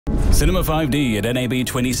Cinema 5D at NAB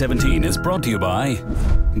 2017 is brought to you by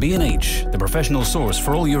B&H, the professional source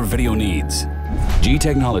for all your video needs. G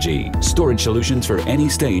Technology, storage solutions for any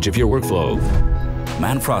stage of your workflow.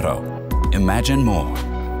 Manfrotto, imagine more.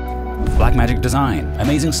 Blackmagic Design,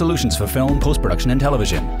 amazing solutions for film, post-production and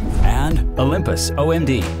television. And Olympus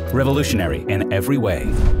OMD, revolutionary in every way.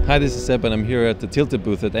 Hi, this is Seb and I'm here at the Tilta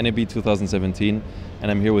booth at NAB 2017 and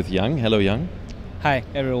I'm here with Yang. Hello Yang. Hi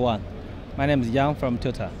everyone, my name is Yang from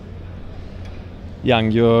Tilta.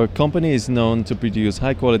 Yang, your company is known to produce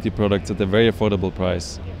high quality products at a very affordable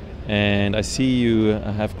price. And I see you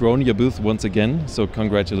have grown your booth once again, so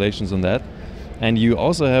congratulations on that. And you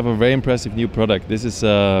also have a very impressive new product. This is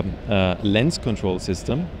a lens control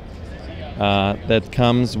system that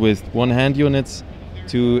comes with 1 hand unit,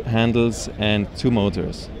 2 handles and 2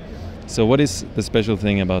 motors. So what is the special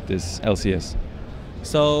thing about this LCS?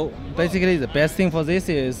 So basically the best thing for this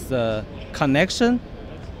is the connection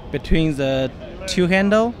between the 2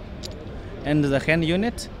 handle and the hand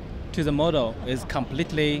unit to the model is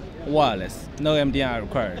completely wireless, no MDR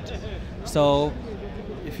required. So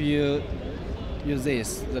if you use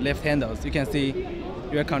this, the left handles, you can see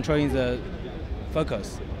you are controlling the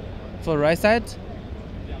focus. For the right side,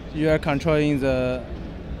 you are controlling the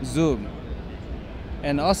zoom.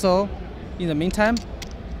 And also, in the meantime,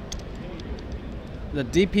 the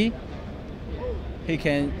DP, he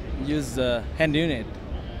can use the hand unit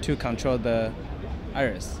to control the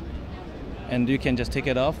iris. And you can just take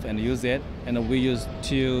it off and use it. And we use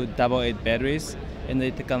 2 AA batteries, and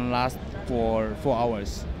it can last for 4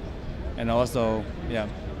 hours. And also, yeah.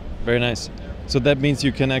 Very nice. So that means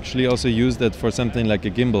you can actually also use that for something like a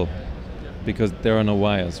gimbal, because there are no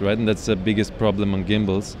wires, right? And that's the biggest problem on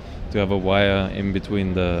gimbals, to have a wire in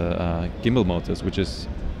between the gimbal motors, which is,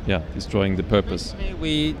 yeah, destroying the purpose.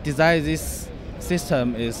 We designed this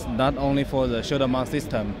system is not only for the shoulder mount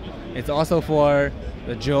system, it's also for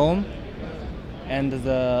the drone and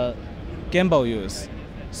the gimbal use.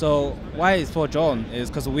 So why it's for drone is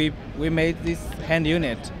because we made this hand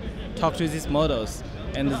unit talk to these models,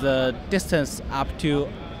 and the distance up to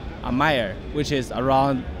a mile, which is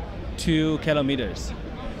around 2 kilometers.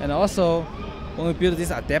 And also, when we build these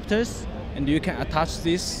adapters, and you can attach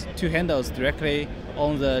these 2 handles directly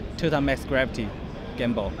on the Tilta Max Gravity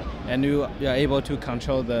gimbal, and you are able to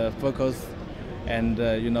control the focus, and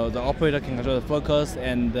the operator can control the focus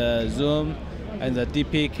and the zoom, and the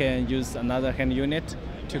DP can use another hand unit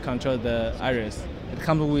to control the iris. It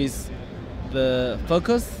comes with the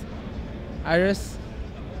focus, iris,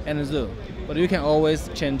 and zoom, but you can always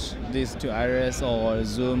change this to iris or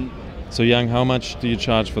zoom. So Yang, how much do you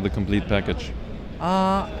charge for the complete package?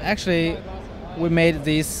 Actually, we made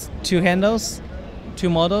these 2 handles, 2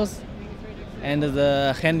 models, and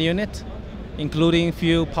the hand unit, including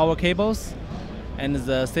few power cables, and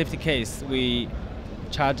the safety case. We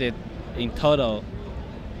charge it in total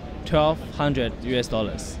 $1,200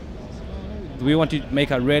 US. We want to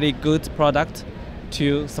make a really good product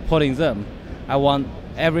to supporting them. I want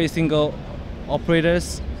every single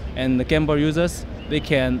operators and the gimbal users, they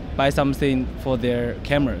can buy something for their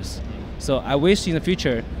cameras. So I wish in the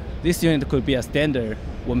future this unit could be a standard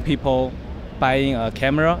when people buying a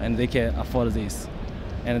camera and they can afford this,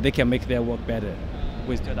 and they can make their work better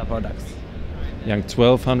with Tilta products. Yang,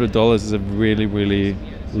 $1,200 is a really, really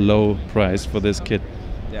low price for this kit.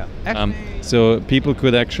 Yeah. So people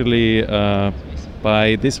could actually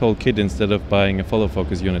buy this whole kit instead of buying a follow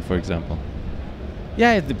focus unit, for example.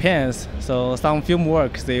 Yeah, it depends. So some film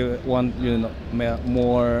work, they want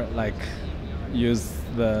more like use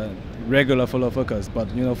the regular follow focus, but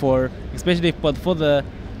for especially for the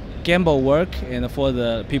gimbal work and for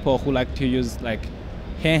the people who like to use like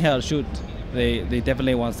handheld shoot, they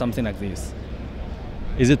definitely want something like this.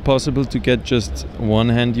 Is it possible to get just 1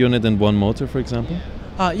 hand unit and 1 motor, for example?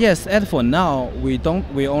 Yes, and for now we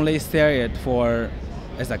only sell it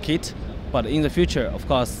as a kit. But in the future, of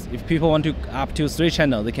course, if people want to up to 3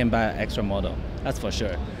 channels, they can buy an extra model. That's for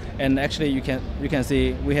sure. And actually, you can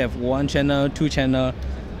see we have 1 channel, 2 channel,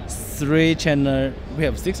 3 channel. We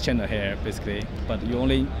have 6 channel here basically. But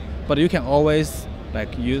you can always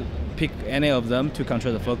you pick any of them to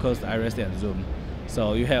control the focus, iris, and zoom.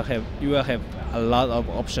 So you will have a lot of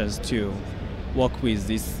options to work with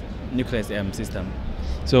this Nucleus-M system.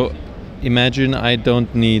 So imagine I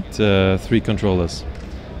don't need 3 controllers.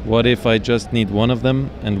 What if I just need 1 of them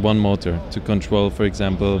and 1 motor to control, for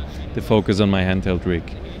example, the focus on my handheld rig?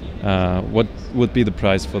 What would be the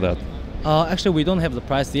price for that? Actually, we don't have the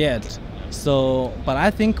price yet. So, but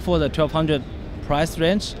I think for the 1,200 price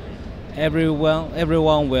range,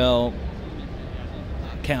 everyone will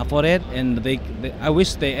can afford it, and I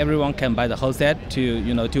wish everyone can buy the whole set to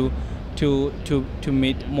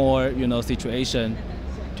meet more situation,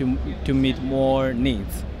 to meet more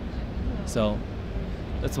needs. So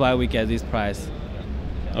that's why we get this price.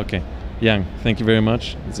 Okay, Yang, thank you very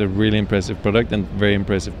much. It's a really impressive product and very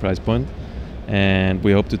impressive price point, and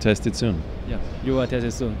we hope to test it soon. Yeah, you will test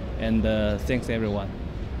it soon, and thanks everyone.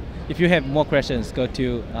 If you have more questions, go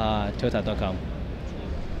to tilta.com.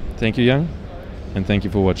 Thank you, Yang, and thank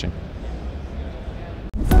you for watching.